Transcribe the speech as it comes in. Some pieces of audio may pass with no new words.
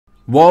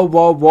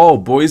Whoa,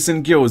 boys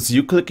and girls,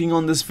 you clicking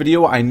on this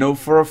video, I know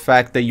for a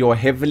fact that you're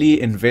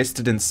heavily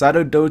invested inside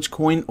of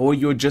Dogecoin, or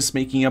you're just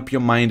making up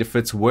your mind if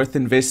it's worth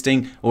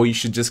investing or you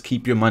should just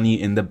keep your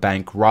money in the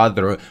bank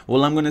rather.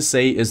 All I'm gonna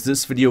say is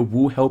this video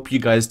will help you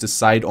guys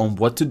decide on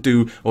what to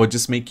do or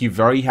just make you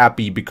very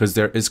happy, because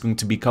there is going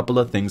to be a couple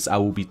of things I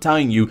will be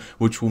telling you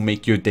which will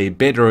make your day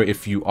better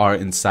if you are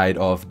inside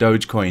of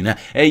Dogecoin.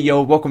 Hey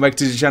yo, welcome back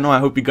to the channel. I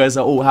hope you guys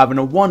are all having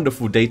a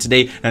wonderful day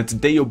today, and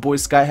today your boy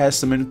Sky has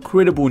some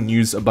incredible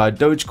news about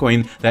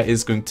Dogecoin that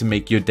is going to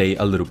make your day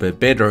a little bit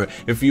better.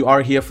 If you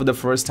are here for the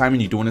first time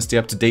and you do want to stay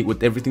up to date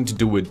with everything to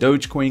do with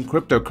Dogecoin,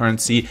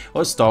 cryptocurrency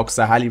or stocks,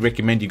 I highly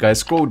recommend you guys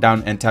scroll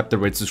down and tap the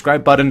red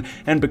subscribe button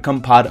and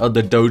become part of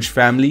the Doge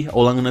family.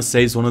 All I'm gonna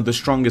say is one of the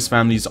strongest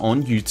families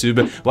on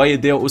YouTube. While you're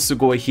there, also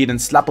go ahead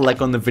and slap a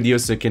like on the video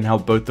so it can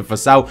help both of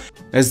us out,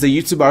 as the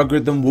YouTube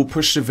algorithm will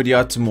push the video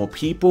out to more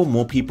people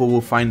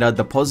will find out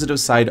the positive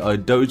side of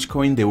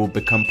Dogecoin. They will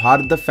become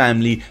part of the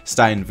family,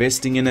 start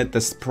investing in it,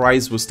 the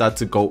price will start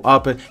to go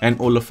up and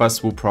all of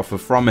us will profit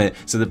from it.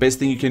 So the best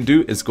thing you can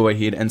do is go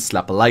ahead and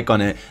slap a like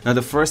on it. Now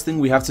the first thing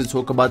we have to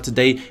talk about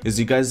today is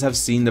you guys have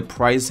seen the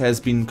price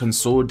has been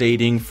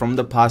consolidating from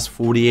the past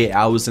 48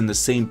 hours in the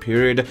same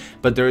period,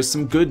 but there is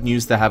some good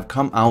news that have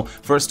come out.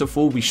 First of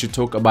all, we should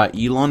talk about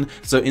Elon.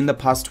 So in the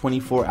past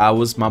 24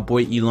 hours, my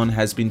boy Elon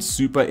has been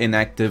super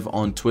inactive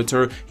on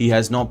Twitter. He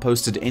has not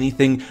posted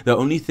anything. The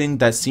only thing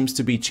that seems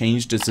to be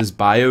changed is his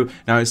bio.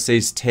 Now it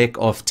says tech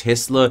of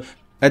Tesla.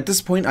 At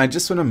this point, I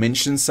just want to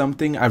mention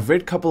something. I've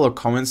read a couple of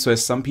comments where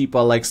some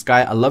people are like,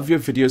 Sky, I love your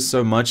videos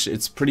so much.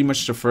 It's pretty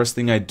much the first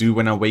thing I do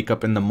when I wake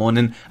up in the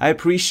morning. I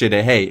appreciate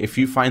it. Hey, if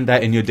you find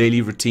that in your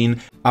daily routine,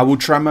 I will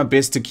try my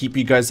best to keep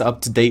you guys up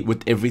to date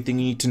with everything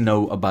you need to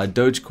know about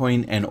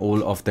Dogecoin and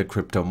all of the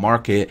crypto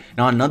market.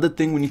 Now, another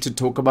thing we need to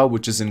talk about,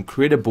 which is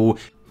incredible,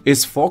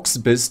 is Fox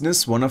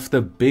Business, one of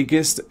the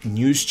biggest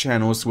news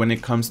channels when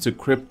it comes to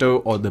crypto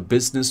or the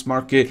business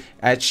market,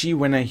 actually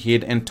went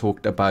ahead and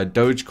talked about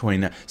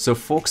Dogecoin. So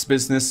Fox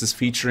Business is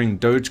featuring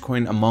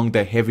Dogecoin among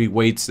the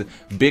heavyweights,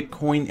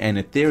 Bitcoin and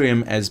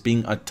Ethereum, as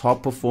being a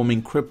top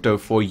performing crypto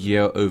for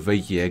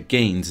year-over-year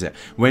gains.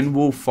 When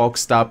will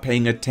Fox start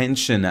paying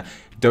attention?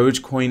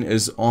 Dogecoin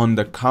is on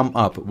the come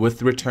up.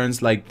 With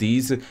returns like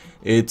these,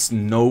 it's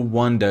no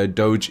wonder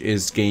Doge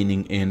is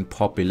gaining in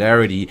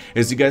popularity.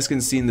 As you guys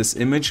can see in this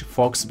image,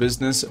 Fox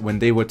Business, when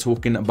they were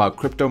talking about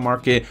crypto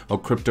market or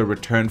crypto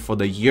return for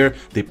the year,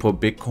 they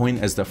put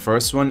Bitcoin as the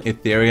first one,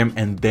 Ethereum,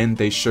 and then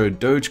they showed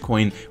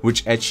Dogecoin,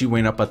 which actually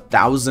went up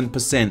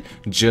 1000%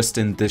 just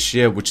in this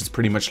year, which is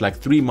pretty much like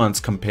 3 months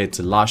compared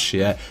to last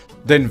year.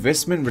 The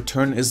investment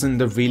return isn't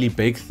the really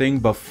big thing,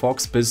 but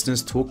Fox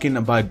Business talking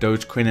about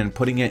Dogecoin and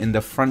putting it in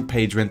the front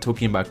page when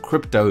talking about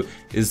crypto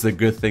is the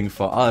good thing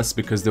for us,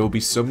 because there will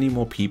be so many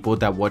more people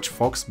that watch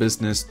Fox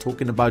Business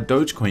talking about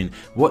Dogecoin.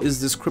 What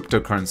is this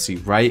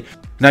cryptocurrency, right?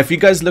 Now, if you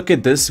guys look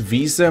at this,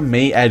 Visa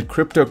may add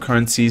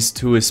cryptocurrencies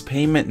to its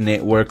payment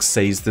network,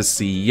 says the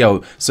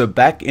CEO. So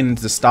back in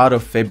the start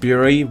of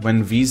February,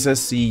 when Visa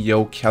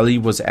CEO Kelly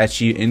was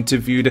actually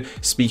interviewed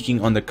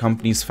speaking on the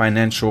company's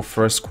financial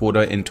first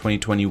quarter in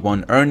 2021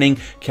 earning,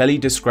 Kelly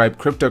described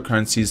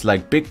cryptocurrencies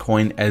like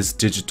Bitcoin as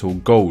digital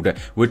gold,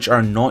 which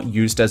are not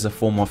used as a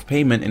form of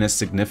payment in a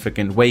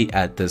significant way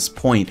at this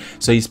point.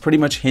 So he's pretty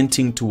much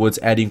hinting towards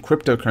adding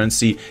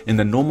cryptocurrency in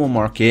the normal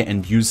market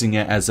and using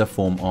it as a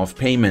form of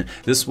payment.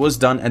 This was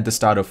done at the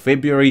start of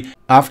February.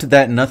 After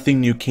that, nothing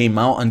new came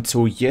out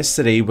until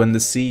yesterday when the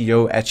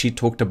CEO actually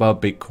talked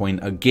about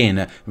Bitcoin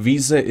again.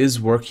 Visa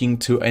is working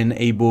to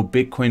enable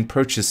Bitcoin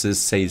purchases,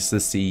 says the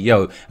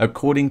CEO.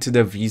 According to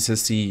the Visa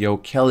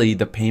CEO Kelly,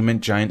 the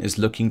payment giant is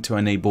looking to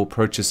enable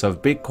purchase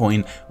of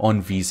Bitcoin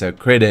on Visa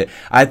credit.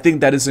 I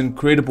think that is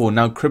incredible.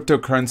 Now,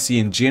 cryptocurrency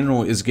in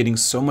general is getting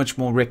so much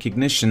more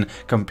recognition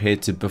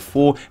compared to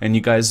before, and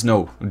you guys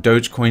know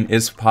Dogecoin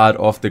is part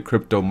of the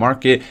crypto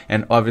market,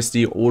 and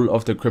obviously all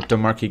of the crypto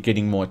market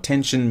getting more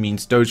attention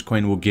means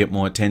Dogecoin will get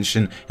more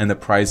attention, and the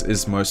price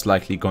is most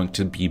likely going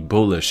to be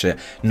bullish.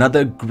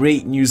 Another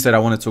great news that I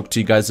want to talk to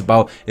you guys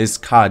about is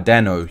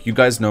Cardano. You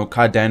guys know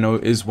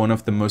Cardano is one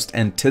of the most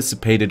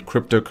anticipated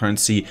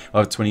cryptocurrency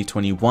of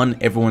 2021.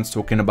 Everyone's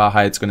talking about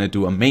how it's going to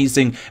do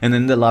amazing, and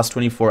in the last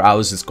 24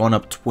 hours it's gone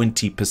up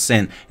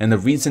 20%, and the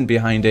reason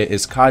behind it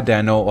is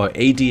Cardano, or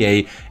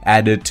ADA,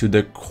 added to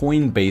the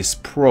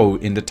COINBASE Pro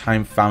in the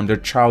time founder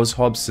Charles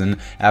Hobson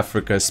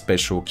Africa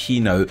special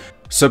keynote.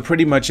 So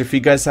pretty much, if you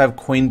guys have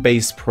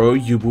Coinbase Pro,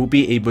 you will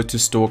be able to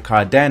store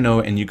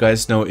Cardano, and you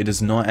guys know it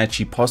is not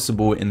actually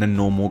possible in the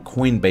normal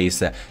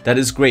Coinbase. That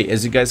is great.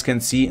 As you guys can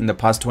see, in the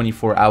past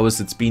 24 hours,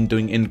 it's been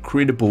doing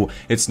incredible.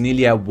 It's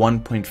nearly at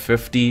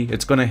 1.50.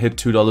 It's gonna hit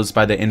 $2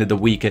 by the end of the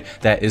week.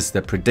 That is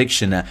the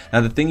prediction.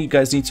 Now, the thing you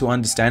guys need to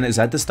understand is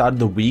at the start of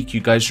the week,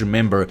 you guys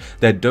remember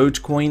that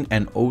Dogecoin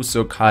and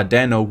also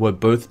Cardano were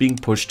both being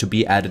pushed to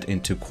be added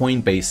into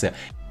Coinbase.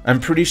 I'm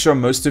pretty sure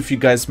most of you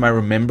guys might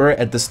remember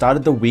at the start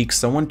of the week,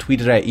 someone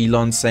tweeted at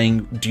Elon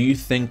saying, do you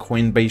think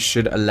Coinbase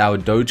should allow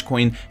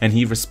Dogecoin? And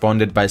he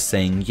responded by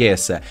saying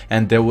yes.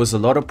 And there was a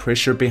lot of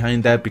pressure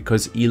behind that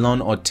because Elon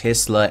or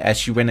Tesla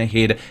actually went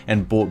ahead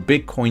and bought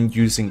Bitcoin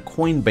using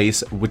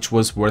Coinbase, which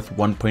was worth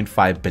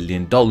 $1.5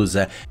 billion.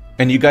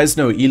 And you guys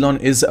know Elon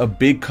is a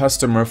big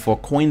customer for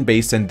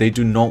Coinbase and they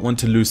do not want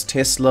to lose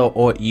Tesla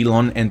or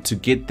Elon, and to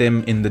get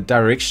them in the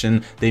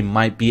direction, they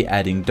might be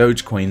adding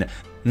Dogecoin.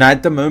 Now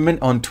at the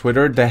moment on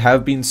Twitter, there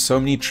have been so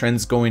many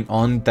trends going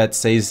on that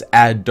says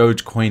add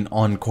Dogecoin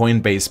on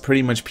Coinbase.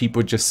 Pretty much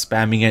people just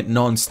spamming it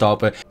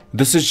non-stop.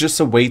 This is just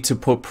a way to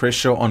put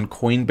pressure on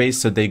Coinbase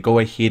so they go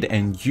ahead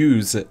and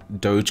use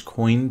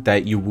Dogecoin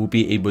that you will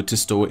be able to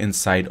store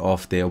inside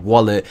of their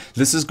wallet.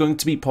 This is going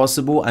to be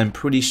possible, I'm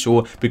pretty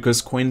sure,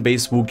 because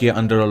Coinbase will get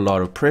under a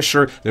lot of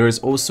pressure. There is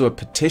also a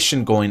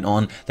petition going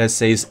on that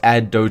says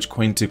add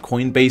Dogecoin to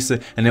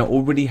Coinbase, and it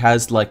already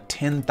has like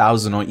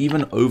 10,000 or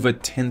even over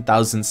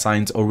 10,000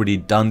 signs already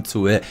done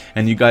to it.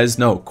 And you guys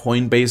know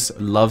Coinbase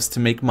loves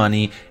to make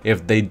money.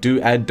 If they do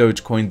add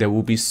Dogecoin, there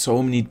will be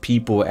so many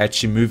people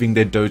actually moving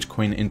their Dogecoin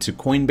into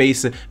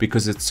Coinbase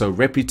because it's so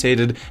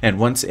reputed, and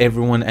once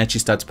everyone actually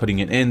starts putting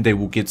it in, they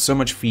will get so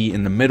much fee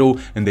in the middle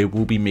and they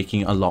will be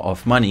making a lot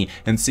of money.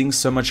 And seeing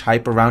so much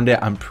hype around it,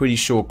 I'm pretty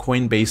sure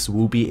Coinbase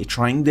will be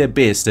trying their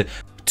best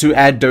to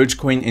add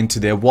Dogecoin into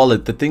their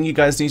wallet. The thing you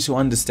guys need to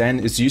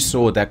understand is you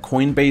saw that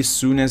Coinbase,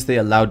 soon as they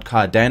allowed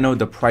Cardano,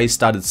 the price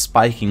started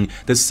spiking.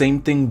 The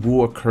same thing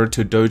will occur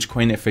to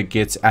Dogecoin if it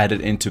gets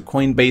added into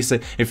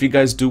Coinbase. If you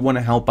guys do want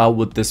to help out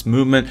with this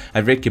movement,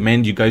 I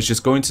recommend you guys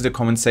just go into the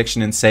comment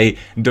section and say,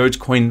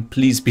 Dogecoin,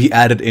 please be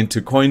added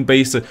into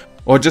Coinbase.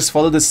 Or just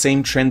follow the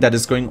same trend that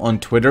is going on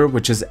Twitter,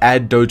 which is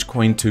add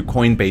Dogecoin to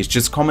Coinbase.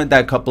 Just comment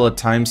that a couple of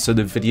times so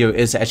the video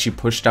is actually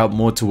pushed out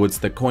more towards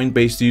the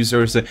Coinbase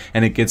users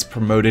and it gets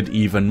promoted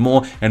even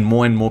more, and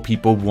more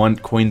people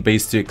want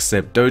Coinbase to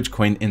accept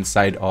Dogecoin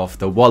inside of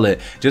the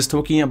wallet. Just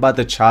talking about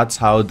the charts,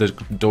 how the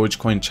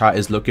Dogecoin chart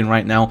is looking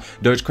right now.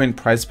 Dogecoin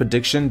price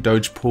prediction,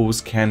 Doge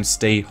pools can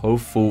stay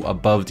hopeful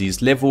above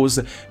these levels.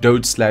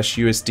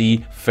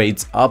 Doge/USD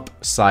fades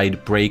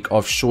upside break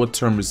of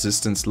short-term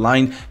resistance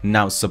line,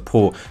 now support.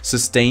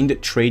 Sustained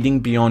trading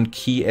beyond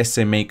key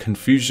SMA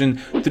confusion.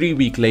 3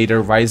 week later,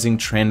 rising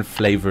trend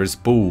flavors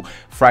bull.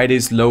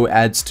 Friday's low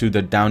adds to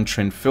the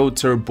downtrend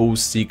filter.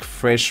 Bulls seek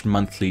fresh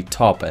monthly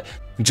top.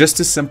 Just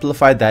to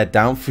simplify that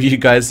down for you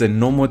guys in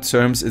normal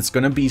terms, it's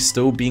going to be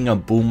still being a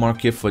bull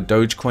market for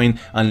Dogecoin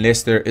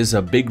unless there is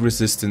a big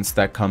resistance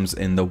that comes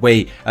in the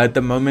way. At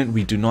the moment,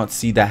 we do not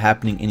see that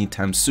happening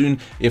anytime soon.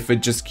 If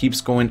it just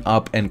keeps going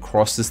up and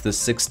crosses the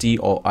 60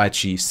 or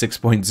actually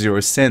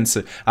 6.0 cents,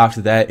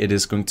 after that it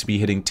is going to be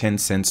hitting 10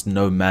 cents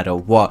no matter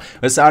what.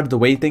 That's out of the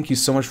way. Thank you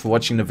so much for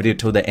watching the video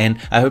till the end.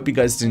 I hope you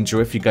guys did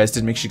enjoy. If you guys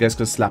did, make sure you guys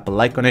go slap a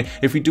like on it.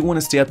 If you do want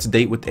to stay up to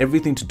date with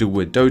everything to do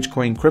with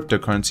Dogecoin,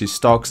 cryptocurrency,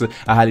 stocks,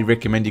 I highly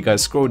recommend you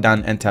guys scroll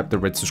down and tap the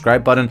red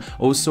subscribe button.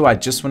 Also, I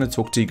just want to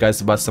talk to you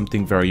guys about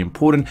something very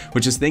important,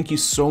 which is thank you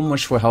so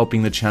much for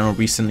helping the channel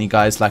recently,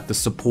 guys. Like, the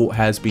support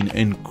has been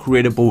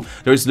incredible.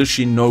 There's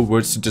literally no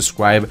words to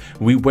describe.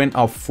 We went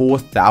our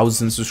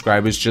 4,000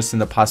 subscribers just in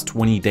the past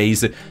 20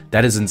 days.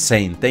 That is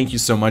insane. Thank you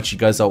so much. You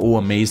guys are all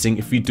amazing.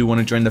 If you do want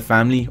to join the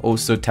family,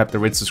 also tap the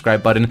red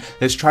subscribe button.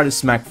 Let's try to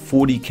smack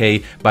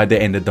 40k by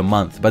the end of the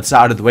month. But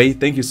out of the way,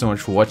 thank you so much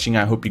for watching.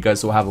 I hope you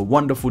guys all have a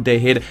wonderful day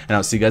ahead, and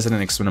I'll see you guys in the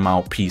next one. I'm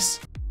out. Peace.